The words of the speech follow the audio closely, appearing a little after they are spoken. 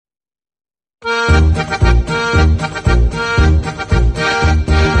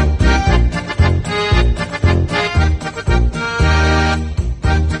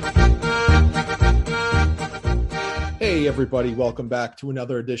everybody. Welcome back to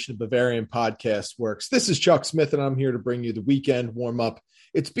another edition of Bavarian Podcast Works. This is Chuck Smith, and I'm here to bring you the weekend warm-up.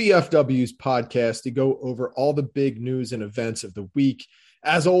 It's BFW's podcast to go over all the big news and events of the week.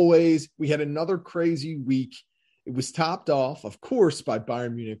 As always, we had another crazy week. It was topped off, of course, by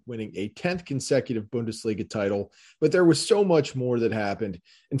Bayern Munich winning a 10th consecutive Bundesliga title, but there was so much more that happened.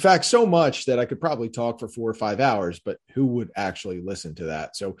 In fact, so much that I could probably talk for 4 or 5 hours, but who would actually listen to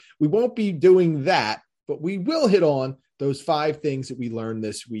that? So we won't be doing that, but we will hit on those 5 things that we learned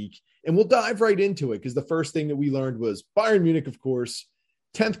this week, and we'll dive right into it because the first thing that we learned was Bayern Munich, of course,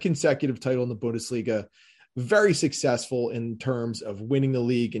 10th consecutive title in the Bundesliga, very successful in terms of winning the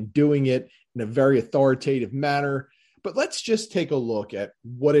league and doing it in a very authoritative manner. But let's just take a look at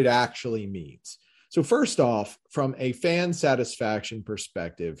what it actually means. So first off, from a fan satisfaction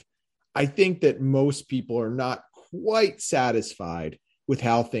perspective, I think that most people are not quite satisfied with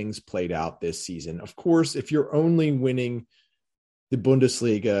how things played out this season. Of course, if you're only winning the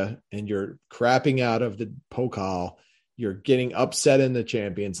Bundesliga and you're crapping out of the Pokal, you're getting upset in the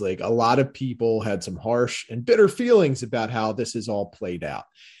Champions League. A lot of people had some harsh and bitter feelings about how this is all played out.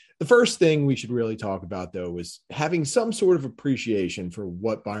 The first thing we should really talk about, though, is having some sort of appreciation for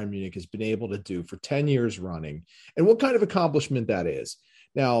what Bayern Munich has been able to do for 10 years running and what kind of accomplishment that is.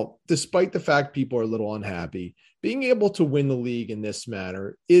 Now, despite the fact people are a little unhappy, being able to win the league in this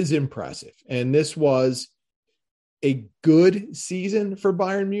manner is impressive. And this was a good season for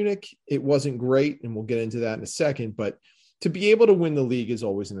Bayern Munich. It wasn't great, and we'll get into that in a second, but to be able to win the league is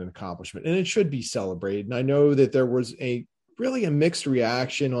always an accomplishment, and it should be celebrated. And I know that there was really a mixed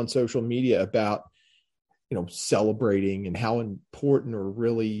reaction on social media about, celebrating and how important or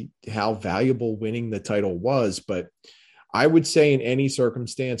really how valuable winning the title was. But I would say in any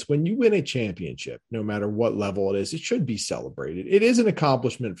circumstance, when you win a championship, no matter what level it is, it should be celebrated. It is an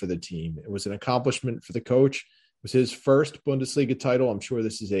accomplishment for the team. It was an accomplishment for the coach. It was his first Bundesliga title. I'm sure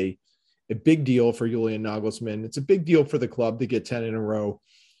this is a big deal for Julian Nagelsmann. It's a big deal for the club to get 10 in a row.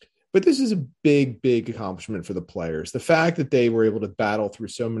 But this is a big, big accomplishment for the players. The fact that they were able to battle through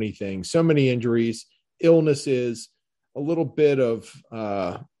so many things, so many injuries, illnesses, a little bit of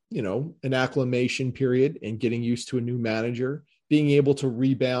an acclimation period and getting used to a new manager, being able to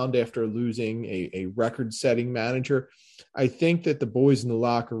rebound after losing a record-setting manager. I think that the boys in the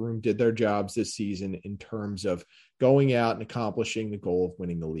locker room did their jobs this season in terms of going out and accomplishing the goal of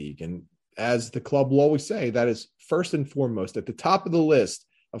winning the league. And as the club will always say, that is first and foremost at the top of the list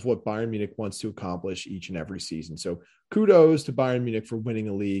of what Bayern Munich wants to accomplish each and every season. So kudos to Bayern Munich for winning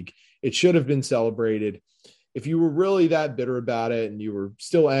the league. It should have been celebrated. If you were really that bitter about it and you were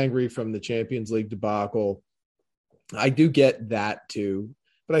still angry from the Champions League debacle, I do get that too.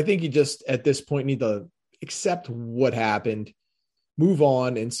 But I think you just, at this point, need to accept what happened, move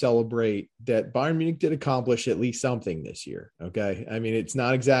on, and celebrate that Bayern Munich did accomplish at least something this year, okay? I mean, it's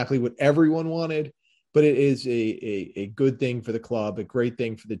not exactly what everyone wanted, but it is a good thing for the club, a great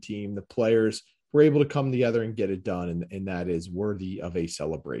thing for the team. The players were able to come together and get it done, and that is worthy of a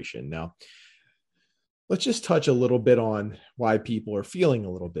celebration. Now, let's just touch a little bit on why people are feeling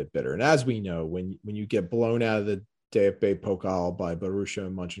a little bit bitter. And as we know, when you get blown out of the DFB Pokal by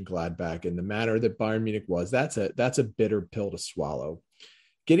Borussia Mönchengladbach in the manner that Bayern Munich was, that's a bitter pill to swallow.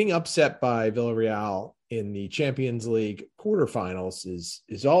 Getting upset by Villarreal in the Champions League quarterfinals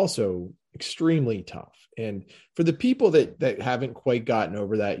is also extremely tough. And for the people that haven't quite gotten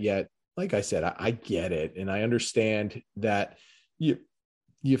over that yet, like I said, I get it. And I understand that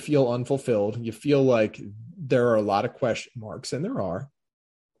you feel unfulfilled. You feel like there are a lot of question marks, and there are,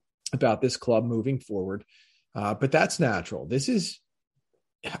 about this club moving forward. But that's natural. This is,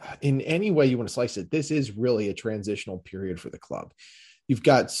 in any way you want to slice it, this is really a transitional period for the club. You've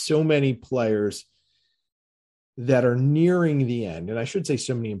got so many players that are nearing the end. And I should say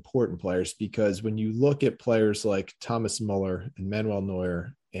so many important players, because when you look at players like Thomas Muller and Manuel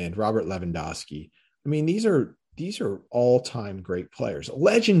Neuer and Robert Lewandowski, I mean, these are all-time great players,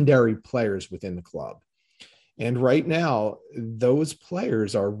 legendary players within the club. And right now, those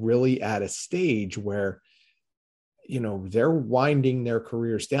players are really at a stage where, they're winding their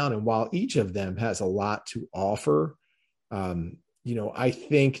careers down. And while each of them has a lot to offer, I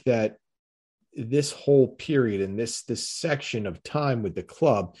think that this whole period and this section of time with the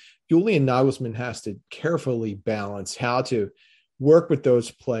club, Julian Nagelsmann has to carefully balance how to work with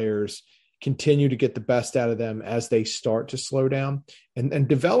those players, continue to get the best out of them as they start to slow down, and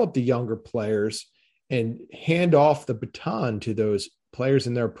develop the younger players and hand off the baton to those players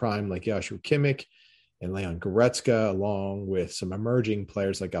in their prime like Joshua Kimmich and Leon Goretzka, along with some emerging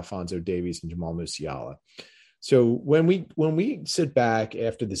players like Alphonso Davies and Jamal Musiala. So when we sit back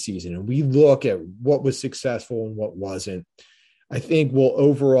after the season and we look at what was successful and what wasn't, I think we'll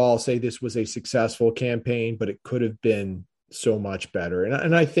overall say this was a successful campaign, but it could have been so much better.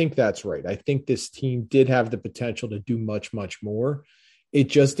 And I think that's right. I think this team did have the potential to do much, much more. It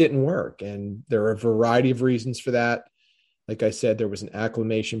just didn't work. And there are a variety of reasons for that. Like I said, there was an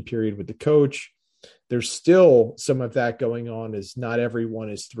acclimation period with the coach. There's still some of that going on, as not everyone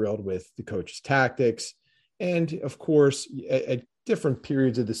is thrilled with the coach's tactics. And of course, at different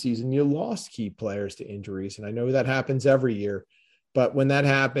periods of the season, you lost key players to injuries. And I know that happens every year. But when that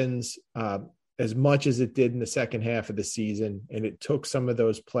happens, as much as it did in the second half of the season, and it took some of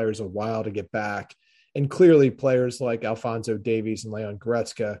those players a while to get back, and clearly players like Alphonso Davies and Leon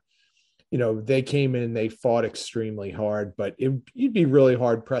Goretzka, they came in and they fought extremely hard, but you'd be really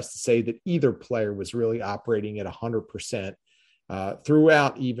hard pressed to say that either player was really operating at 100%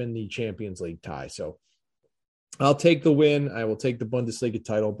 throughout even the Champions League tie. So I'll take the win. I will take the Bundesliga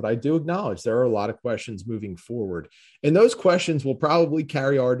title, but I do acknowledge there are a lot of questions moving forward. And those questions will probably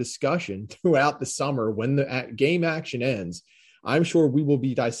carry our discussion throughout the summer when the game action ends. I'm sure we will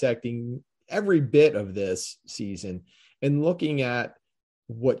be dissecting every bit of this season and looking at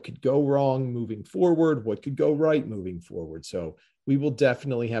what could go wrong moving forward, what could go right moving forward. So we will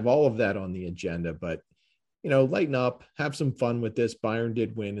definitely have all of that on the agenda, but lighten up, have some fun with this. Bayern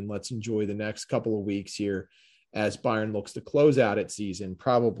did win, and let's enjoy the next couple of weeks here as Bayern looks to close out its season,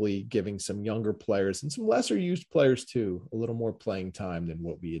 probably giving some younger players and some lesser used players too, a little more playing time than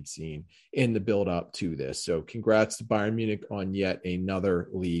what we had seen in the build up to this. So congrats to Bayern Munich on yet another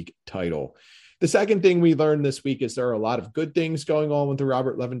league title. The second thing we learned this week is there are a lot of good things going on with the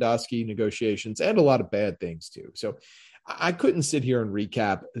Robert Lewandowski negotiations and a lot of bad things too. So I couldn't sit here and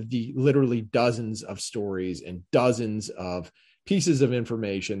recap the literally dozens of stories and dozens of pieces of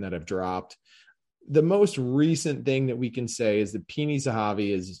information that have dropped. The most recent thing that we can say is that Pini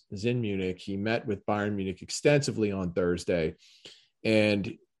Zahavi is in Munich. He met with Bayern Munich extensively on Thursday,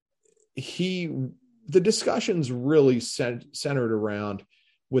 and the discussions really centered around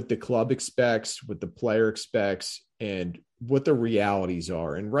what the club expects, what the player expects, and what the realities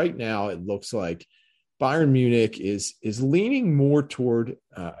are. And right now it looks like Bayern Munich is leaning more toward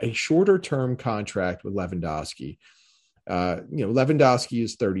a shorter term contract with Lewandowski. Lewandowski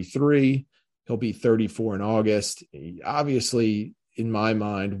is 33. He'll be 34 in August. Obviously, in my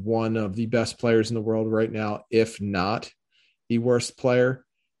mind, one of the best players in the world right now, if not the worst player.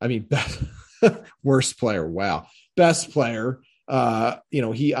 I mean, worst player. Wow. Best player.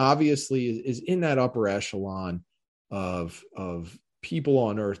 He obviously is in that upper echelon of people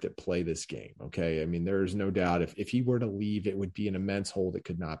on earth that play this game. Okay. I mean, there's no doubt if he were to leave, it would be an immense hole that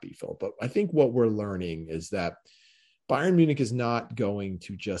could not be filled. But I think what we're learning is that Bayern Munich is not going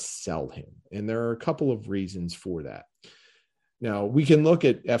to just sell him. And there are a couple of reasons for that. Now, we can look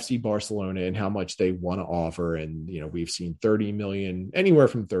at FC Barcelona and how much they want to offer. And, we've seen 30 million, anywhere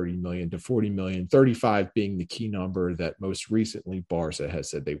from 30 million to 40 million, 35 being the key number that most recently Barca has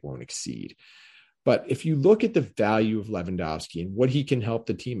said they won't exceed. But if you look at the value of Lewandowski and what he can help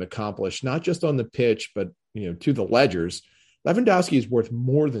the team accomplish, not just on the pitch, but, to the ledgers, Lewandowski is worth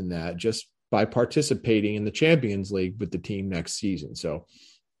more than that just by participating in the Champions League with the team next season. So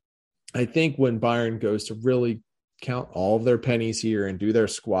I think when Bayern goes to really count all of their pennies here and do their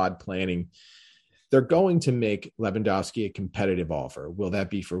squad planning, they're going to make Lewandowski a competitive offer. Will that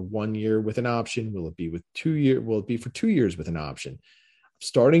be for 1 year with an option? Will it be with 2 years? Will it be for 2 years with an option? I'm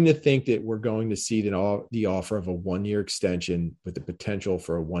starting to think that we're going to see the offer of a 1 year extension with the potential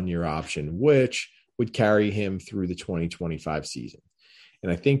for a 1 year option, which would carry him through the 2025 season.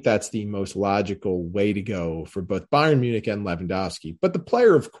 And I think that's the most logical way to go for both Bayern Munich and Lewandowski. But the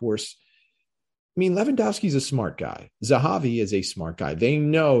player, of course, Lewandowski's a smart guy. Zahavi is a smart guy. They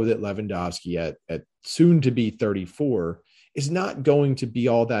know that Lewandowski at soon to be 34 is not going to be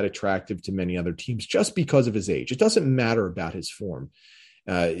all that attractive to many other teams just because of his age. It doesn't matter about his form.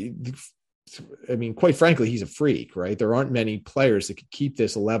 Quite frankly, he's a freak, right? There aren't many players that could keep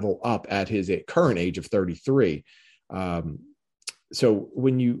this level up at his current age of 33. So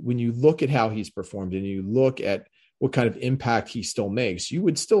when you look at how he's performed and you look at what kind of impact he still makes, you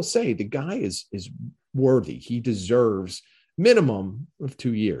would still say the guy is worthy. He deserves minimum of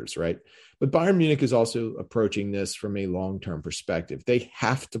 2 years, right? But Bayern Munich is also approaching this from a long-term perspective. They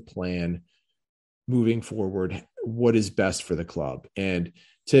have to plan moving forward what is best for the club. And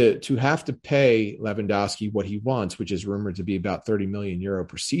to have to pay Lewandowski what he wants, which is rumored to be about 30 million euro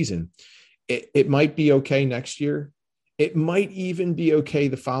per season, it might be okay next year. It might even be okay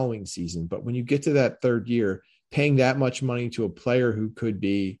the following season. But when you get to that third year, paying that much money to a player who could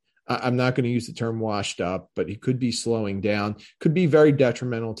be I'm not going to use the term washed up, but he could be slowing down, could be very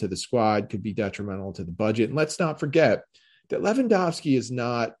detrimental to the squad, could be detrimental to the budget. And let's not forget that Lewandowski is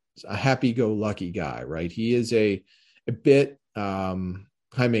not a happy-go-lucky guy, right? He is a bit high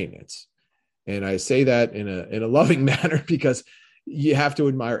maintenance. And I say that in a loving manner because you have to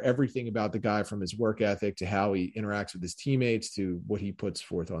admire everything about the guy, from his work ethic to how he interacts with his teammates to what he puts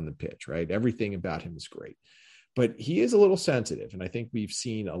forth on the pitch, right? Everything about him is great. But he is a little sensitive. And I think we've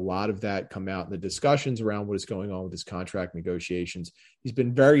seen a lot of that come out in the discussions around what is going on with his contract negotiations. He's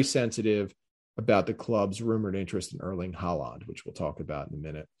been very sensitive about the club's rumored interest in Erling Haaland, which we'll talk about in a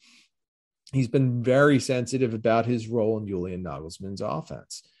minute. He's been very sensitive about his role in Julian Nagelsmann's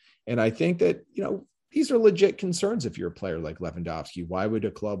offense. And I think that, these are legit concerns if you're a player like Lewandowski. Why would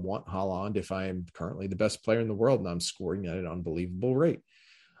a club want Haaland if I am currently the best player in the world and I'm scoring at an unbelievable rate?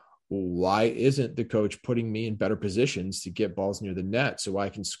 Why isn't the coach putting me in better positions to get balls near the net so I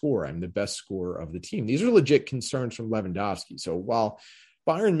can score? I'm the best scorer of the team. These are legit concerns from Lewandowski. So while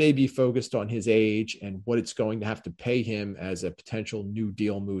Bayern may be focused on his age and what it's going to have to pay him as a potential new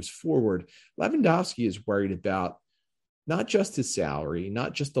deal moves forward, Lewandowski is worried about not just his salary,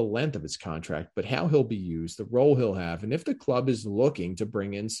 not just the length of his contract, but how he'll be used, the role he'll have. And if the club is looking to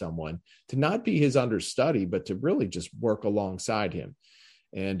bring in someone to not be his understudy, but to really just work alongside him.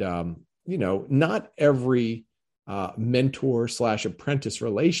 And, not every mentor / apprentice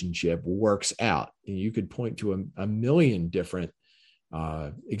relationship works out. You could point to a million different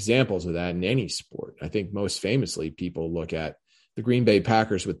examples of that in any sport. I think most famously, people look at the Green Bay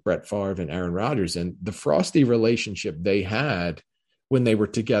Packers with Brett Favre and Aaron Rodgers and the frosty relationship they had when they were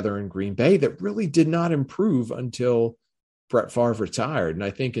together in Green Bay that really did not improve until Brett Favre retired. And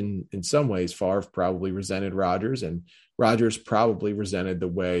I think in some ways, Favre probably resented Rodgers, and Rodgers probably resented the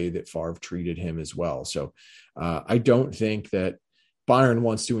way that Favre treated him as well. So I don't think that Bayern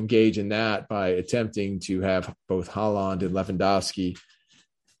wants to engage in that by attempting to have both Haaland and Lewandowski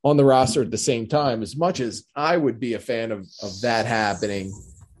on the roster at the same time. As much as I would be a fan of that happening,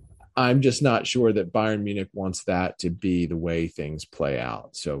 I'm just not sure that Bayern Munich wants that to be the way things play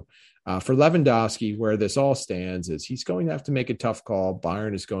out. So for Lewandowski, where this all stands is he's going to have to make a tough call.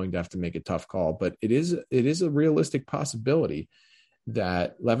 Bayern is going to have to make a tough call, but it is a realistic possibility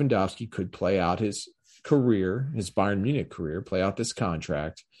that Lewandowski could play out his career, his Bayern Munich career, play out this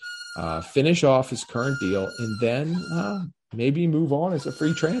contract, finish off his current deal, and then maybe move on as a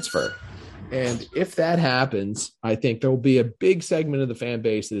free transfer. And if that happens, I think there will be a big segment of the fan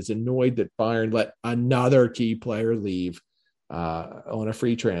base that is annoyed that Bayern let another key player leave on a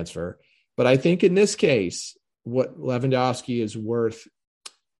free transfer. But I think in this case, what Lewandowski is worth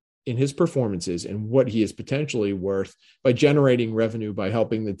in his performances and what he is potentially worth by generating revenue by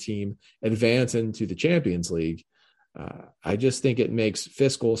helping the team advance into the Champions League, I just think it makes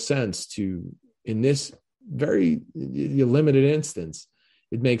fiscal sense to, in this very limited instance,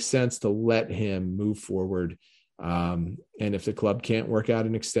 it makes sense to let him move forward. And if the club can't work out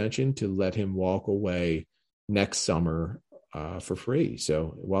an extension, to let him walk away next summer for free.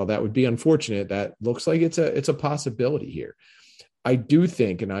 So while that would be unfortunate, that looks like it's a possibility here. I do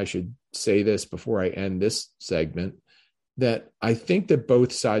think, and I should say this before I end this segment, that I think that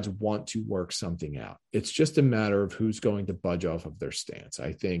both sides want to work something out. It's just a matter of who's going to budge off of their stance.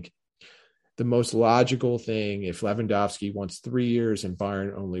 I think the most logical thing, if Lewandowski wants 3 years and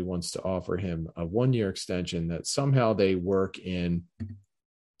Bayern only wants to offer him a 1-year extension, that somehow they work in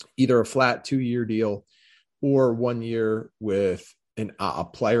either a flat 2-year deal or 1 year with a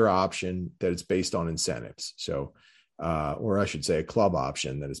player option that is based on incentives. So, or I should say a club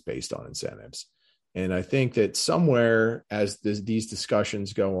option that is based on incentives. And I think that somewhere as these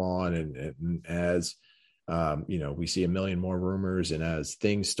discussions go on and as, we see a million more rumors and as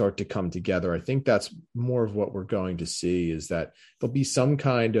things start to come together, I think that's more of what we're going to see, is that there'll be some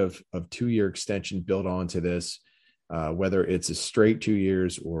kind of 2-year extension built onto this, whether it's a straight 2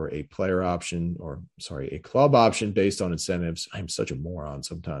 years or a player option a club option based on incentives. I'm such a moron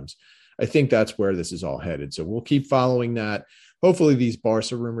sometimes. I think that's where this is all headed. So we'll keep following that. Hopefully these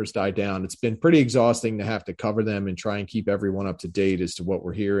Barca rumors die down. It's been pretty exhausting to have to cover them and try and keep everyone up to date as to what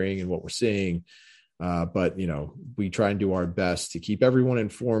we're hearing and what we're seeing. But we try and do our best to keep everyone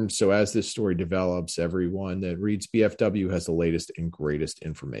informed. So as this story develops, everyone that reads BFW has the latest and greatest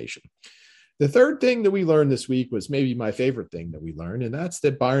information. The third thing that we learned this week was maybe my favorite thing that we learned, and that's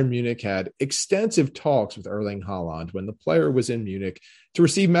that Bayern Munich had extensive talks with Erling Haaland when the player was in Munich to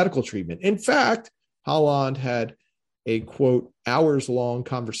receive medical treatment. In fact, Haaland had a, quote, hours-long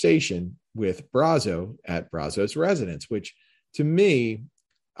conversation with Brazzo at Brazzo's residence, which to me,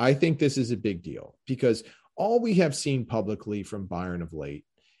 I think this is a big deal because all we have seen publicly from Bayern of late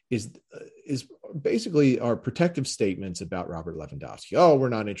is basically our protective statements about Robert Lewandowski. Oh, we're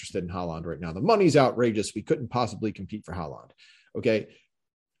not interested in Haaland right now. The money's outrageous. We couldn't possibly compete for Haaland. Okay.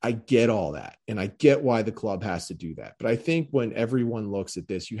 I get all that. And I get why the club has to do that. But I think when everyone looks at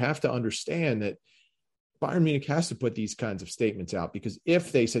this, you have to understand that Bayern Munich has to put these kinds of statements out, because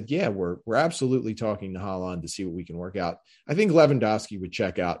if they said, yeah, we're absolutely talking to Haaland to see what we can work out, I think Lewandowski would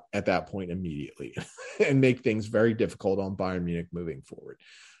check out at that point immediately and make things very difficult on Bayern Munich moving forward.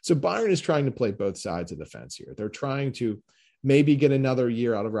 So Bayern is trying to play both sides of the fence here. They're trying to maybe get another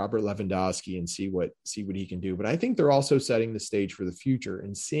year out of Robert Lewandowski and see what he can do. But I think they're also setting the stage for the future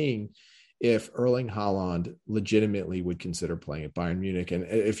and seeing if Erling Haaland legitimately would consider playing at Bayern Munich. And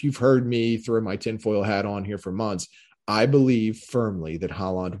if you've heard me throw my tinfoil hat on here for months, I believe firmly that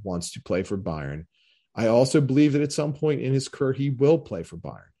Haaland wants to play for Bayern. I also believe that at some point in his career, he will play for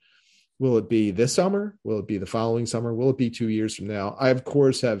Bayern. Will it be this summer? Will it be the following summer? Will it be 2 years from now? I, of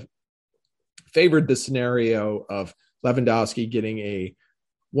course, have favored the scenario of Lewandowski getting a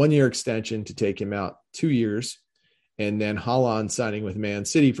 1-year extension to take him out 2 years, and then Haaland signing with Man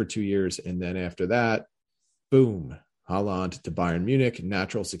City for 2 years. And then after that, boom, Haaland to Bayern Munich,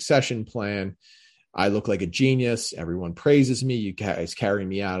 natural succession plan. I look like a genius. Everyone praises me. You guys carry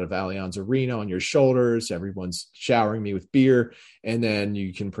me out of Allianz Arena on your shoulders. Everyone's showering me with beer. And then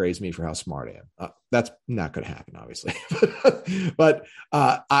you can praise me for how smart I am. That's not going to happen, obviously. But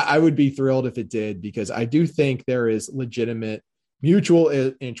I would be thrilled if it did, because I do think there is legitimate mutual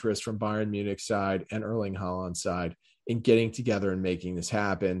interest from Bayern Munich's side and Erling Haaland's side in getting together and making this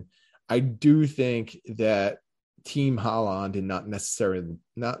happen. I do think that Team Haaland, and not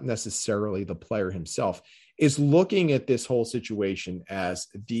necessarily the player himself, is looking at this whole situation as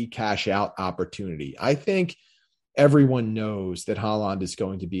the cash out opportunity. I think everyone knows that Haaland is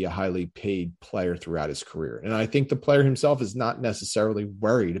going to be a highly paid player throughout his career. And I think the player himself is not necessarily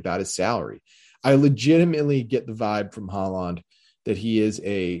worried about his salary. I legitimately get the vibe from Haaland that he is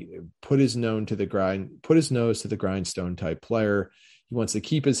a put his nose to the grindstone type player. He wants to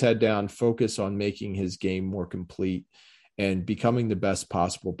keep his head down, focus on making his game more complete and becoming the best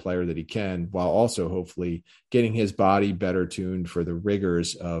possible player that he can, while also hopefully getting his body better tuned for the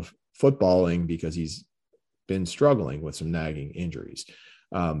rigors of footballing, because he's been struggling with some nagging injuries.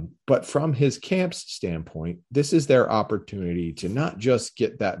 But from his camp's standpoint, this is their opportunity to not just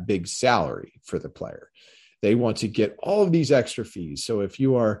get that big salary for the player. They want to get all of these extra fees. So if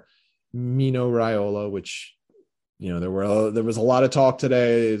you are Mino Raiola, which, you know, there was a lot of talk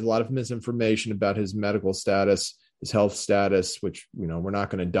today, a lot of misinformation about his medical status, his health status, which, you know, we're not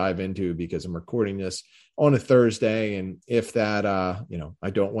going to dive into because I'm recording this on a Thursday. And if that, I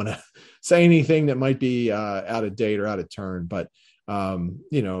don't want to say anything that might be out of date or out of turn, but,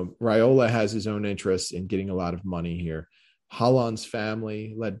 Raiola has his own interests in getting a lot of money here. Haaland's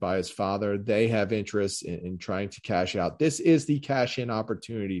family, led by his father, they have interests in trying to cash out. This is the cash in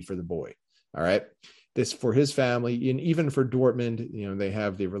opportunity for the boy. All right. This for his family, and even for Dortmund, you know, they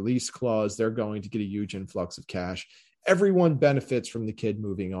have the release clause. They're going to get a huge influx of cash. Everyone benefits from the kid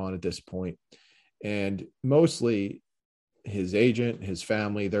moving on at this point. And mostly his agent, his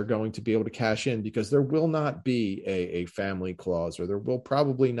family, they're going to be able to cash in, because there will not be a family clause, or there will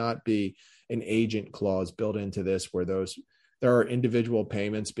probably not be an agent clause built into this where there are individual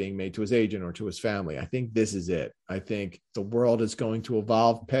payments being made to his agent or to his family. I think this is it. I think the world is going to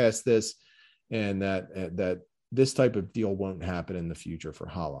evolve past this, and that this type of deal won't happen in the future for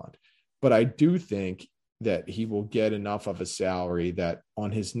Haaland. But I do think that he will get enough of a salary that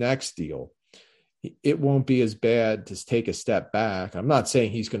on his next deal, it won't be as bad to take a step back. I'm not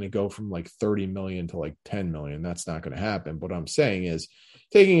saying he's going to go from like 30 million to like 10 million. That's not going to happen. What I'm saying is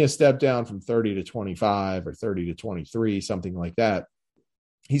taking a step down from 30 to 25 or 30 to 23, something like that.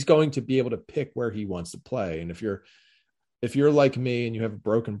 He's going to be able to pick where he wants to play. And if you're like me and you have a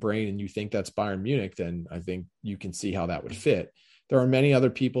broken brain and you think that's Bayern Munich, then I think you can see how that would fit. There are many other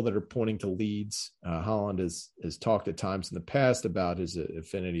people that are pointing to Leeds. Haaland has talked at times in the past about his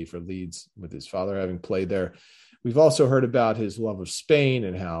affinity for Leeds, with his father having played there. We've also heard about his love of Spain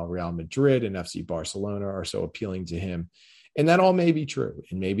and how Real Madrid and FC Barcelona are so appealing to him. And that all may be true.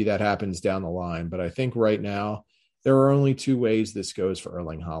 And maybe that happens down the line. But I think right now, there are only two ways this goes for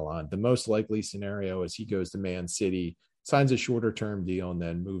Erling Haaland. The most likely scenario is he goes to Man City, signs a shorter term deal, and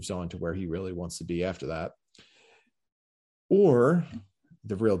then moves on to where he really wants to be after that. Or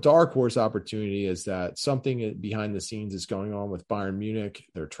the real dark horse opportunity is that something behind the scenes is going on with Bayern Munich.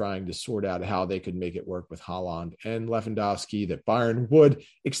 They're trying to sort out how they could make it work with Haaland and Lewandowski, that Bayern would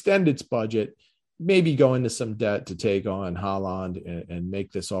extend its budget, maybe go into some debt to take on Haaland and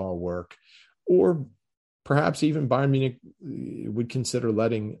make this all work. Or perhaps even Bayern Munich would consider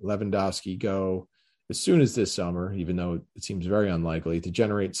letting Lewandowski go as soon as this summer, even though it seems very unlikely, to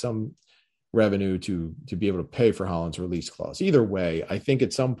generate some revenue to be able to pay for Haaland's release clause. Either way, I think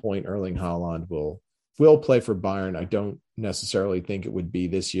at some point Erling Haaland will play for Bayern. I don't necessarily think it would be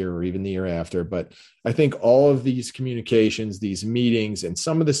this year or even the year after, but I think all of these communications, these meetings, and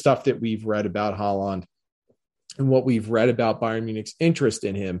some of the stuff that we've read about Haaland and what we've read about Bayern Munich's interest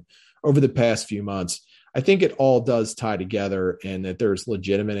in him over the past few months, I think it all does tie together, and that there's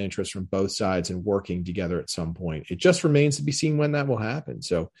legitimate interest from both sides in working together at some point. It just remains to be seen when that will happen.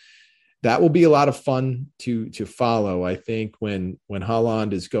 So that will be a lot of fun to follow. I think when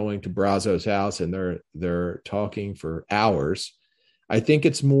Haaland is going to Brazzo's house and they're talking for hours, I think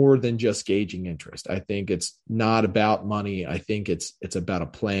it's more than just gauging interest. I think it's not about money. I think it's about a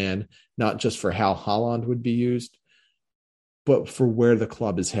plan, not just for how Haaland would be used, but for where the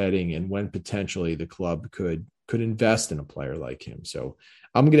club is heading and when potentially the club could invest in a player like him. So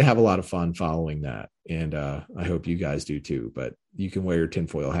I'm going to have a lot of fun following that. And I hope you guys do too, but you can wear your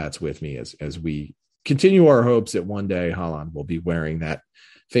tinfoil hats with me as we continue our hopes that one day Haaland will be wearing that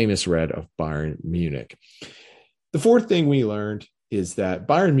famous red of Bayern Munich. The fourth thing we learned is that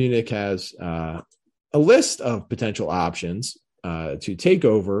Bayern Munich has a list of potential options to take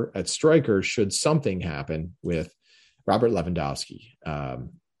over at striker should something happen with Robert Lewandowski.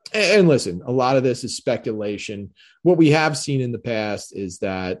 And listen, a lot of this is speculation. What we have seen in the past is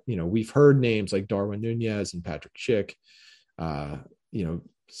that, we've heard names like Darwin Nunez and Patrick Schick,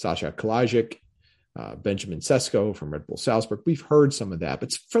 Sasha Kalajdzic, Benjamin Sesko from Red Bull Salzburg. We've heard some of that,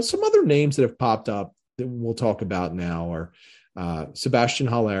 but for some other names that have popped up that we'll talk about now are Sebastian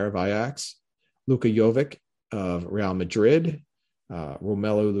Haller of Ajax, Luka Jovic of Real Madrid,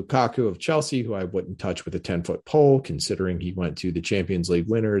 Romelu Lukaku of Chelsea, who I wouldn't touch with a 10-foot pole, considering he went to the Champions League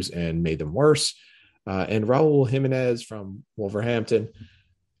winners and made them worse, and Raul Jimenez from Wolverhampton.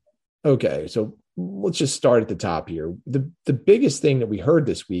 Okay, so let's just start at the top here. The biggest thing that we heard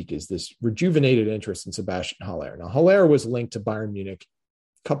this week is this rejuvenated interest in Sebastian Haller. Now, Haller was linked to Bayern Munich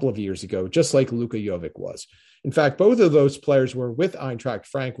a couple of years ago, just like Luka Jovic was. In fact, both of those players were with Eintracht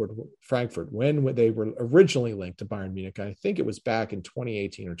Frankfurt when they were originally linked to Bayern Munich. I think it was back in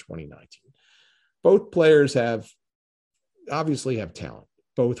 2018 or 2019. Both players obviously have talent.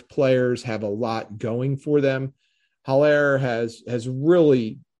 Both players have a lot going for them. Haller has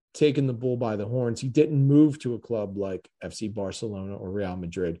really taken the bull by the horns. He didn't move to a club like FC Barcelona or Real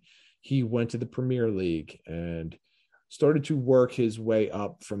Madrid. He went to the Premier League and started to work his way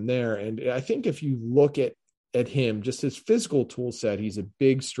up from there. And I think if you look at him, just his physical tool set, he's a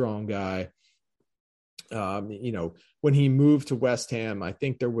big, strong guy. When he moved to West Ham, I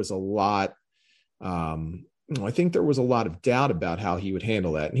think there was a lot of doubt about how he would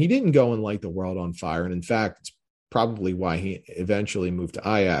handle that. And he didn't go and light the world on fire. And in fact, it's probably why he eventually moved to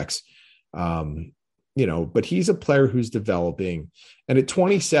Ajax. But he's a player who's developing. And at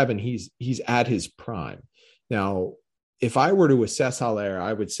 27, he's at his prime. Now, if I were to assess Haller,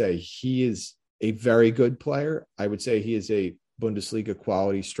 I would say he is a very good player. I would say he is a Bundesliga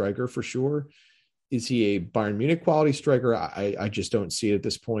quality striker for sure. Is he a Bayern Munich quality striker? I just don't see it at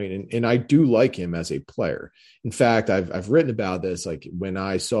this point. And I do like him as a player. In fact, I've written about this. Like when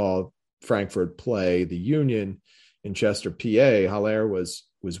I saw Frankfurt play the Union in Chester, PA, Haller was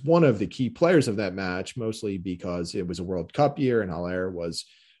one of the key players of that match, mostly because it was a World Cup year and Haller was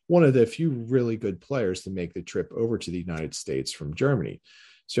one of the few really good players to make the trip over to the United States from Germany.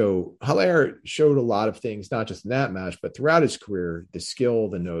 So Haller showed a lot of things, not just in that match, but throughout his career: the skill,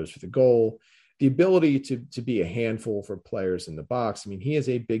 the nose for the goal, the ability to be a handful for players in the box. I mean, he is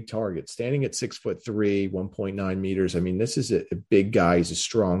a big target, standing at 6'3", 1.9 meters. I mean, this is a big guy. He's a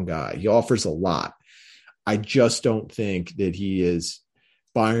strong guy. He offers a lot. I just don't think that he is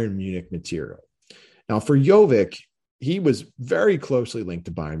Bayern Munich material. Now, for Jovic, he was very closely linked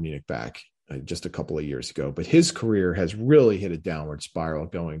to Bayern Munich back just a couple of years ago, but his career has really hit a downward spiral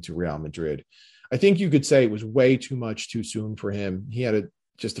going to Real Madrid. I think you could say it was way too much too soon for him. He had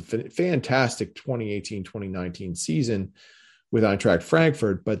just a fantastic 2018-2019 season with Eintracht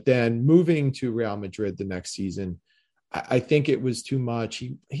Frankfurt, but then moving to Real Madrid the next season, I think it was too much.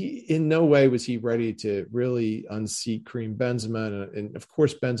 He in no way was he ready to really unseat Karim Benzema. And of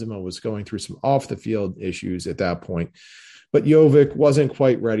course, Benzema was going through some off the field issues at that point, but Jovic wasn't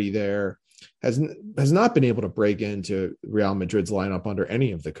quite ready there. Has not been able to break into Real Madrid's lineup under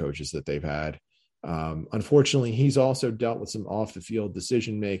any of the coaches that they've had. Unfortunately, he's also dealt with some off the field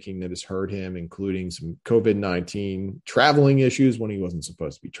decision-making that has hurt him, including some COVID-19 traveling issues when he wasn't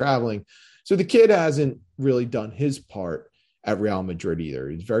supposed to be traveling. So the kid hasn't really done his part at Real Madrid either.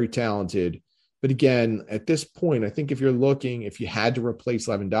 He's very talented, But again, at this point, I think if you had to replace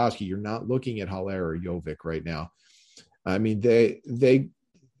Lewandowski, you're not looking at Haller or Jovic right now. I mean, they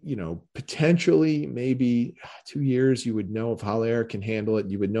potentially maybe 2 years, you would know if Haller can handle it.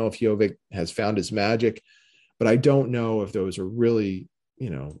 You would know if Jovic has found his magic, but I don't know if those are really,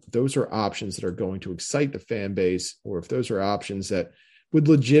 those are options that are going to excite the fan base, or if those are options that would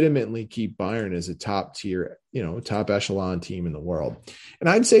legitimately keep Bayern as a top tier, top echelon team in the world. And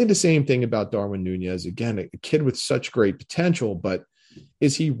I'd say the same thing about Darwin Nunez. Again, a kid with such great potential, but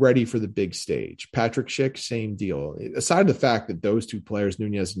is he ready for the big stage? Patrick Schick, same deal. Aside the fact that those two players,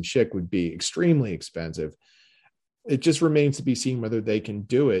 Nunez and Schick, would be extremely expensive, it just remains to be seen whether they can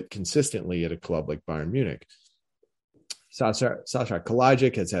do it consistently at a club like Bayern Munich. Sasha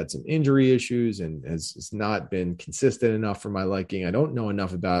Kalajdzic has had some injury issues and has not been consistent enough for my liking. I don't know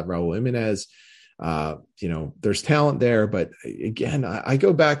enough about Raul Jimenez. There's talent there, but again, I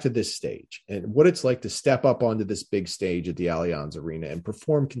go back to this stage and what it's like to step up onto this big stage at the Allianz Arena and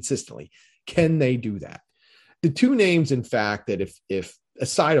perform consistently. Can they do that? The two names, in fact, that if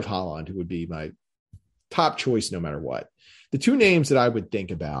aside of Haaland, who would be my top choice no matter what, the two names that I would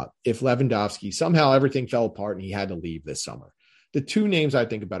think about if Lewandowski, somehow everything fell apart and he had to leave this summer, the two names I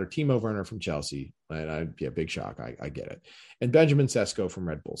think about are Timo Werner from Chelsea, and I'd be a big shock. I get it. And Benjamin Sesko from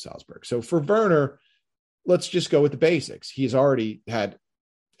Red Bull Salzburg. So for Werner, let's just go with the basics. He's already had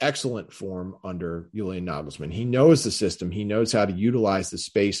excellent form under Julian Nagelsmann. He knows the system. He knows how to utilize the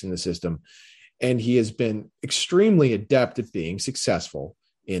space in the system. And he has been extremely adept at being successful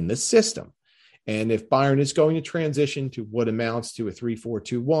in the system. And if Bayern is going to transition to what amounts to a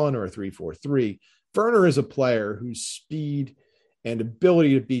 3-4-2-1 or a 3-4-3, Werner is a player whose speed and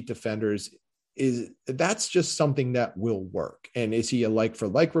ability to beat defenders that's just something that will work. And is he a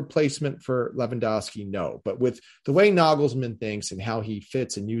like-for-like replacement for Lewandowski? No. But with the way Nagelsmann thinks and how he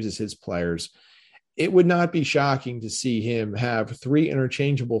fits and uses his players, it would not be shocking to see him have three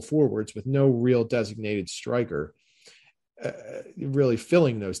interchangeable forwards with no real designated striker, really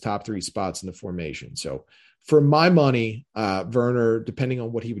filling those top three spots in the formation. So for my money, Werner, depending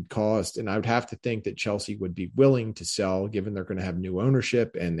on what he would cost, and I would have to think that Chelsea would be willing to sell, given they're going to have new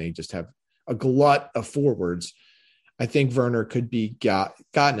ownership and they just have a glut of forwards, I think Werner could be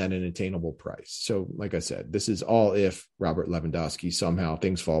gotten at an attainable price. So like I said, this is all if Robert Lewandowski, somehow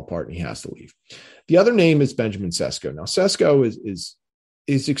things fall apart and he has to leave. The other name is Benjamin Sesko. Now Sesko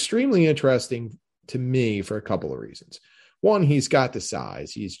is extremely interesting to me for a couple of reasons. One, he's got the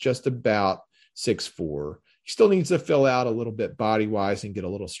size. He's just about 6'4". He still needs to fill out a little bit body-wise and get a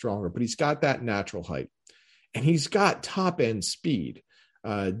little stronger, but he's got that natural height. And he's got top-end speed.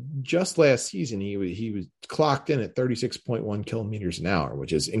 Just last season, he was clocked in at 36.1 kilometers an hour,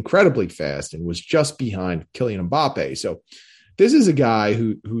 which is incredibly fast and was just behind Kylian Mbappe. So this is a guy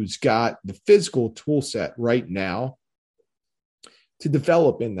who's got the physical tool set right now to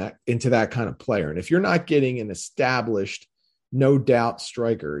develop into that kind of player. And if you're not getting an established, no doubt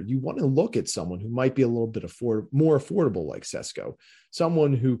striker, you want to look at someone who might be a little bit more affordable like Sesko,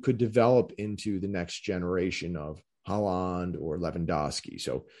 someone who could develop into the next generation of Haaland or Lewandowski.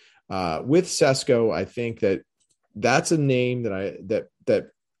 So with Sesko, I think that's a name that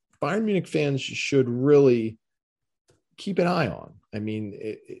Bayern Munich fans should really keep an eye on. I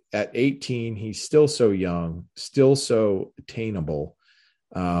mean, at 18, he's still so young, still so attainable,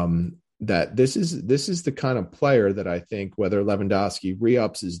 that this is the kind of player that I think, whether Lewandowski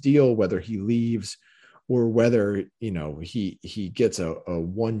re-ups his deal, whether he leaves, or whether, he gets a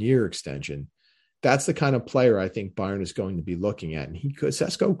 1-year extension, that's the kind of player I think Bayern is going to be looking at. And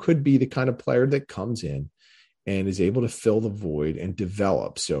Sesko could be the kind of player that comes in and is able to fill the void and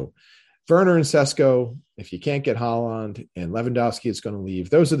develop. So Werner and Sesko, if you can't get Haaland, and Lewandowski is going to leave,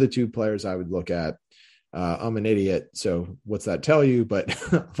 those are the two players I would look at. I'm an idiot, so what's that tell you? But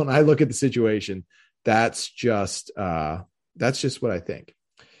when I look at the situation, that's just what I think.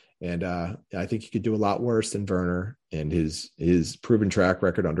 And I think he could do a lot worse than Werner and his proven track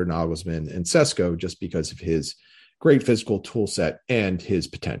record under Nagelsmann, and Sesko just because of his great physical tool set and his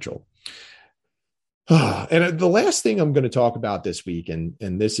potential. And the last thing I'm going to talk about this week, and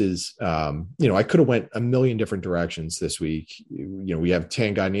this is, I could have went a million different directions this week. We have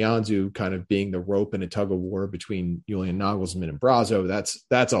Tanguy Nianzou kind of being the rope in a tug of war between Julian Nagelsmann and Brazzo.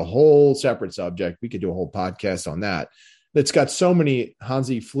 That's a whole separate subject. We could do a whole podcast on that. That's got so many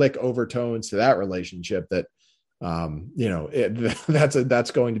Hansi Flick overtones to that relationship that,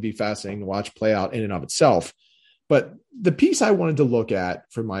 that's going to be fascinating to watch play out in and of itself. But the piece I wanted to look at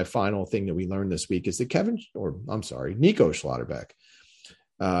for my final thing that we learned this week is that Nico Schlotterbeck,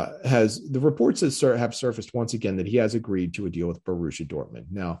 has the reports that have surfaced once again that he has agreed to a deal with Borussia Dortmund.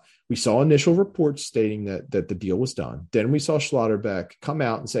 Now, we saw initial reports stating that the deal was done. Then we saw Schlotterbeck come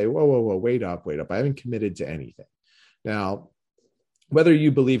out and say, whoa, wait up. I haven't committed to anything. Now, whether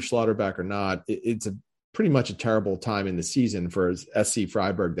you believe Schlotterbeck or not, it's pretty much a terrible time in the season for SC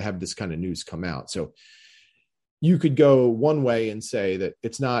Freiburg to have this kind of news come out. So you could go one way and say that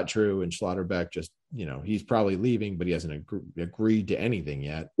it's not true and Schlotterbeck just, he's probably leaving, but he hasn't agreed to anything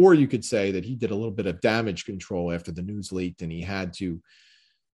yet. Or you could say that he did a little bit of damage control after the news leaked and he had to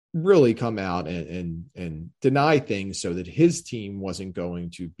really come out and deny things so that his team wasn't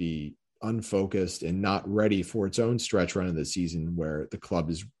going to be unfocused and not ready for its own stretch run of the season where the club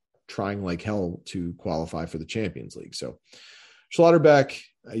is trying like hell to qualify for the Champions League. So Schlotterbeck,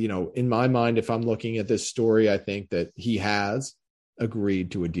 in my mind, if I'm looking at this story, I think that he has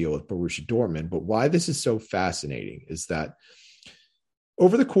agreed to a deal with Borussia Dortmund. But why this is so fascinating is that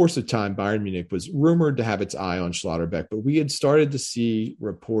over the course of time, Bayern Munich was rumored to have its eye on Schlotterbeck, but we had started to see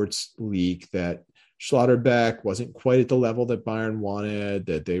reports leak that Schlotterbeck wasn't quite at the level that Bayern wanted,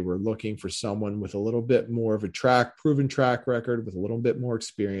 that they were looking for someone with a little bit more of a proven track record, with a little bit more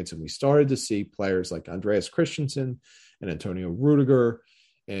experience. And we started to see players like Andreas Christensen and Antonio Rudiger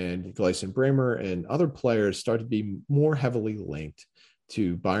and Gleison Bremer and other players start to be more heavily linked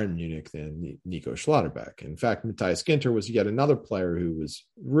to Bayern Munich than Nico Schlotterbeck. In fact, Matthias Ginter was yet another player who was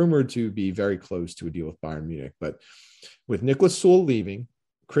rumored to be very close to a deal with Bayern Munich. But with Niklas Süle leaving,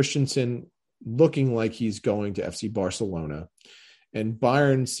 Christensen looking like he's going to FC Barcelona, and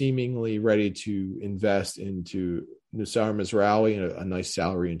Bayern seemingly ready to invest into Noussair Mazraoui and a nice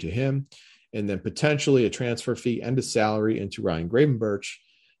salary into him, and then potentially a transfer fee and a salary into Ryan Gravenberch.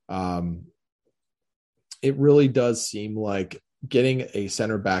 It really does seem like getting a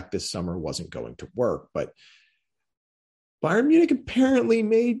center back this summer wasn't going to work, but Bayern Munich apparently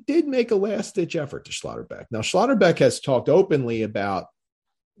did make a last-ditch effort to Schlotterbeck. Now, Schlotterbeck has talked openly about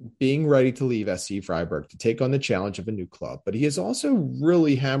being ready to leave SC Freiburg to take on the challenge of a new club, but he has also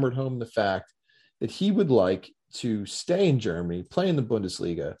really hammered home the fact that he would like to stay in Germany, play in the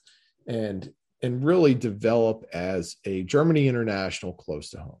Bundesliga, and really develop as a Germany international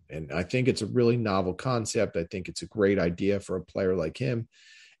close to home. And I think it's a really novel concept. I think it's a great idea for a player like him.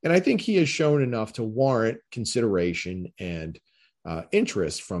 And I think he has shown enough to warrant consideration and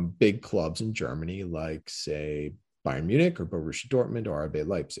interest from big clubs in Germany, like, say, Bayern Munich or Borussia Dortmund or RB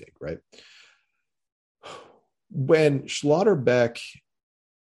Leipzig, right? When Schlotterbeck,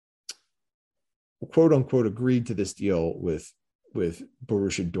 quote unquote, agreed to this deal with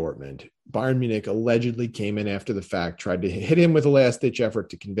Borussia Dortmund, Bayern Munich allegedly came in after the fact, tried to hit him with a last-ditch effort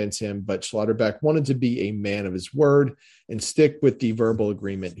to convince him, but Schlotterbeck wanted to be a man of his word and stick with the verbal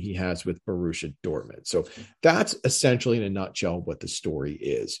agreement he has with Borussia Dortmund. So that's essentially, in a nutshell, what the story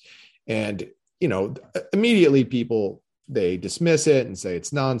is. And immediately people, they dismiss it and say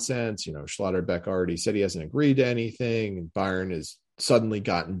it's nonsense. Schlotterbeck already said he hasn't agreed to anything, and Bayern has suddenly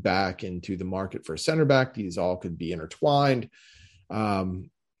gotten back into the market for a center back. These all could be intertwined.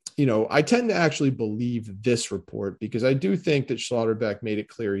 I tend to actually believe this report because I do think that Schlotterbeck made it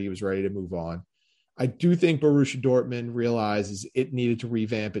clear he was ready to move on. I do think Borussia Dortmund realizes it needed to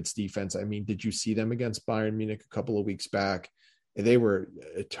revamp its defense. I mean, did you see them against Bayern Munich a couple of weeks back? They were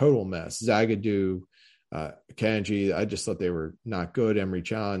a total mess. Zagadou, Kanji, I just thought they were not good. Emre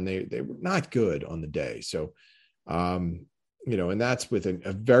Can, they were not good on the day. So, and that's with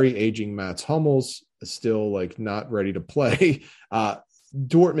a very aging Mats Hummels, still not ready to play.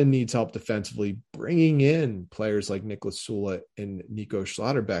 Dortmund needs help defensively, bringing in players like Niklas Süle and Nico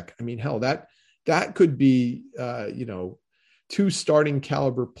Schlotterbeck. I mean, hell, that could be, two starting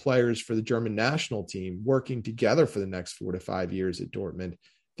caliber players for the German national team working together for the next 4 to 5 years at Dortmund. I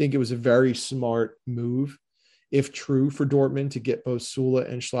think it was a very smart move, if true, for Dortmund to get both Süle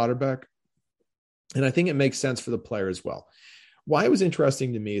and Schlotterbeck. And I think it makes sense for the player as well. Why it was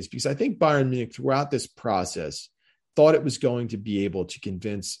interesting to me is because I think Bayern Munich throughout this process thought it was going to be able to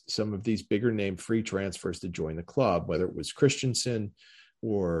convince some of these bigger name free transfers to join the club, whether it was Christensen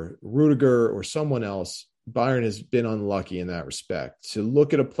or Rudiger or someone else. Bayern has been unlucky in that respect. To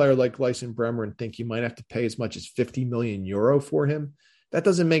look at a player like Gleison Bremer and think you might have to pay as much as 50 million euro for him, that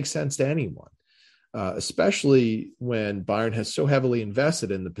doesn't make sense to anyone, especially when Bayern has so heavily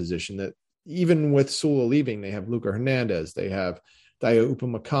invested in the position that even with Süle leaving, they have Luca Hernandez, they have Dayot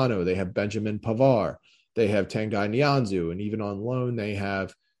Upamecano, they have Benjamin Pavard, they have Tanguy Nianzou, and even on loan, they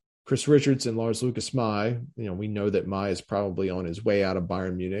have Chris Richards and Lars Lucas Mai. We know that Mai is probably on his way out of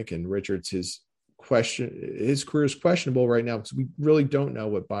Bayern Munich, and Richards, his career is questionable right now because we really don't know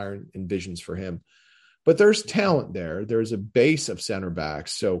what Bayern envisions for him but there's talent there. There's a base of center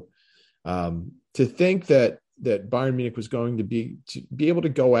backs. So to think that Bayern Munich was going to be able to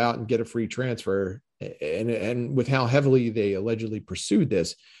go out and get a free transfer, and with how heavily they allegedly pursued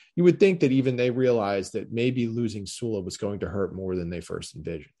this, you would think that even they realized that maybe losing Sula was going to hurt more than they first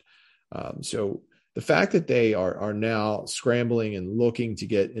envisioned. So the fact that they are now scrambling and looking to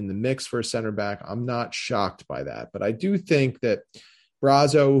get in the mix for a center back, I'm not shocked by that. But I do think that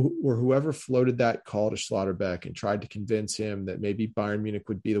Brazzo or whoever floated that call to Schlotterbeck and tried to convince him that maybe Bayern Munich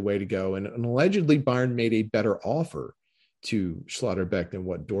would be the way to go. And allegedly Bayern made a better offer to Schlotterbeck than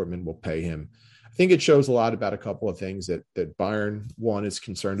what Dortmund will pay him. I think it shows a lot about a couple of things that Bayern, one, is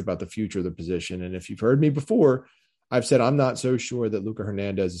concerned about the future of the position. And if you've heard me before, I've said I'm not so sure that Luca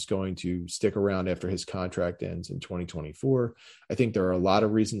Hernandez is going to stick around after his contract ends in 2024. I think there are a lot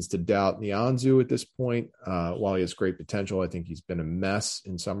of reasons to doubt Nianzou at this point. While he has great potential, I think he's been a mess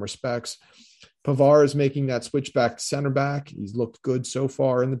in some respects. Pavard is making that switch back to center back. He's looked good so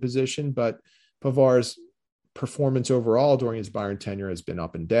far in the position, but Pavard's performance overall during his Bayern tenure has been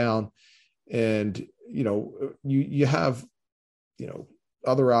up and down. And, you have,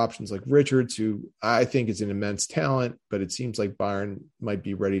 other options like Richards, who I think is an immense talent, but it seems like Bayern might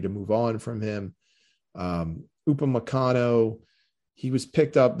be ready to move on from him. Upamecano, he was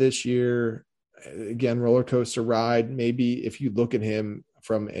picked up this year. Again, roller coaster ride. Maybe if you look at him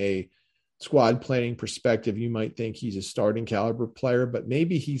from a squad planning perspective, you might think he's a starting caliber player, but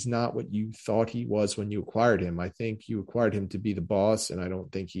maybe he's not what you thought he was when you acquired him. I think you acquired him to be the boss, and I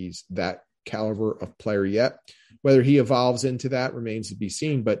don't think he's that caliber of player yet. Whether he evolves into that remains to be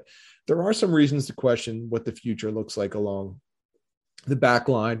seen, but there are some reasons to question what the future looks like along the back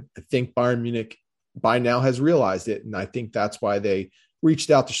line. I think Bayern Munich by now has realized it, and I think that's why they reached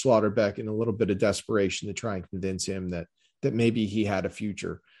out to Schlotterbeck in a little bit of desperation to try and convince him that maybe he had a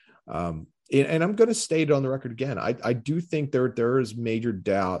future. And I'm going to state it on the record again. I do think there is major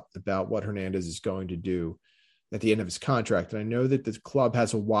doubt about what Hernandez is going to do at the end of his contract. And I know that the club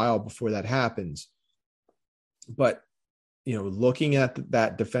has a while before that happens, but, looking at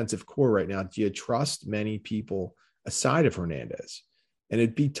that defensive core right now, do you trust many people aside of Hernandez? And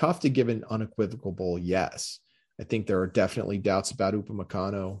it'd be tough to give an unequivocal yes. I think there are definitely doubts about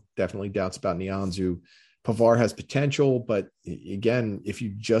Upamecano, definitely doubts about Nianzou. Pavard has potential, but again, if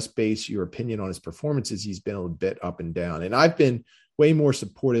you just base your opinion on his performances, he's been a bit up and down. And I've been way more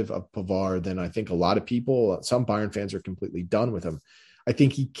supportive of Pavard than I think a lot of people. Some Bayern fans are completely done with him. I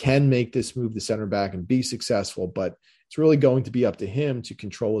think he can make this move to center back and be successful, but it's really going to be up to him to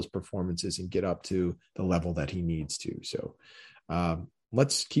control his performances and get up to the level that he needs to. So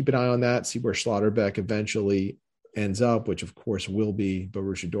let's keep an eye on that, see where Schlotterbeck eventually ends up, which of course will be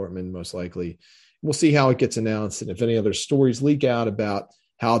Borussia Dortmund most likely. We'll see how it gets announced and if any other stories leak out about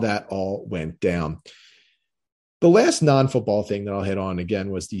how that all went down. The last non-football thing that I'll hit on again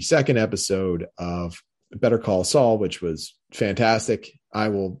was the second episode of Better Call Saul, which was fantastic.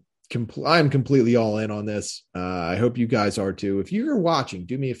 I'm completely all in on this. I hope you guys are too. If you're watching,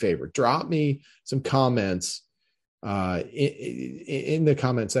 do me a favor, drop me some comments in the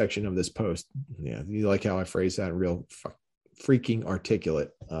comment section of this post. Yeah, you like how I phrase that? Real freaking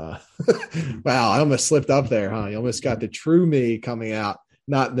articulate. Wow, I almost slipped up there, huh? You almost got the true me coming out,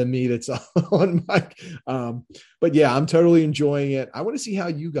 not the me that's on mic. But yeah, I'm totally enjoying it. I want to see how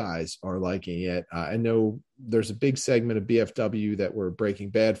you guys are liking it. I know there's a big segment of BFW that were Breaking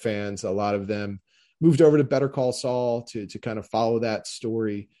Bad fans. A lot of them moved over to Better Call Saul to kind of follow that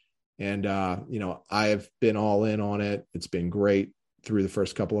story. And, I've been all in on it. It's been great through the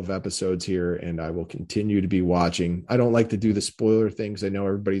first couple of episodes here, and I will continue to be watching. I don't like to do the spoiler things. I know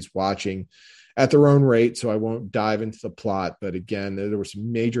everybody's watching at their own rate, so I won't dive into the plot. But again, there were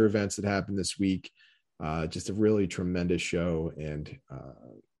some major events that happened this week. Just a really tremendous show. And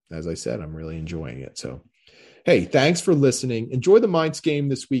as I said, I'm really enjoying it. So, hey, thanks for listening. Enjoy the Mainz game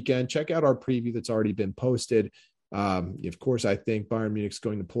this weekend. Check out our preview that's already been posted. Of course, I think Bayern Munich's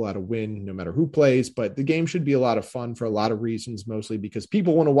going to pull out a win no matter who plays, but the game should be a lot of fun for a lot of reasons, mostly because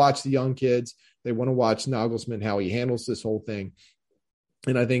people want to watch the young kids. They want to watch Nagelsmann, how he handles this whole thing.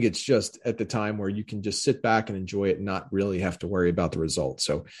 And I think it's just at the time where you can just sit back and enjoy it and not really have to worry about the results.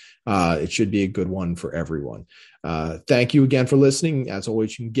 So it should be a good one for everyone. Thank you again for listening. As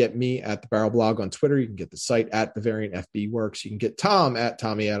always, you can get me at the Barrel Blog on Twitter. You can get the site at Bavarian FB Works. You can get Tom at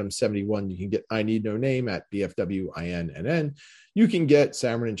Tommy Adams 71. You can get I Need No Name at BFWINNN. You can get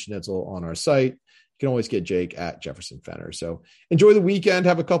Salmon and Schnitzel on our site. You can always get Jake at Jefferson Fenner. So enjoy the weekend.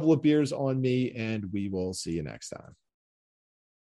 Have a couple of beers on me, and we will see you next time.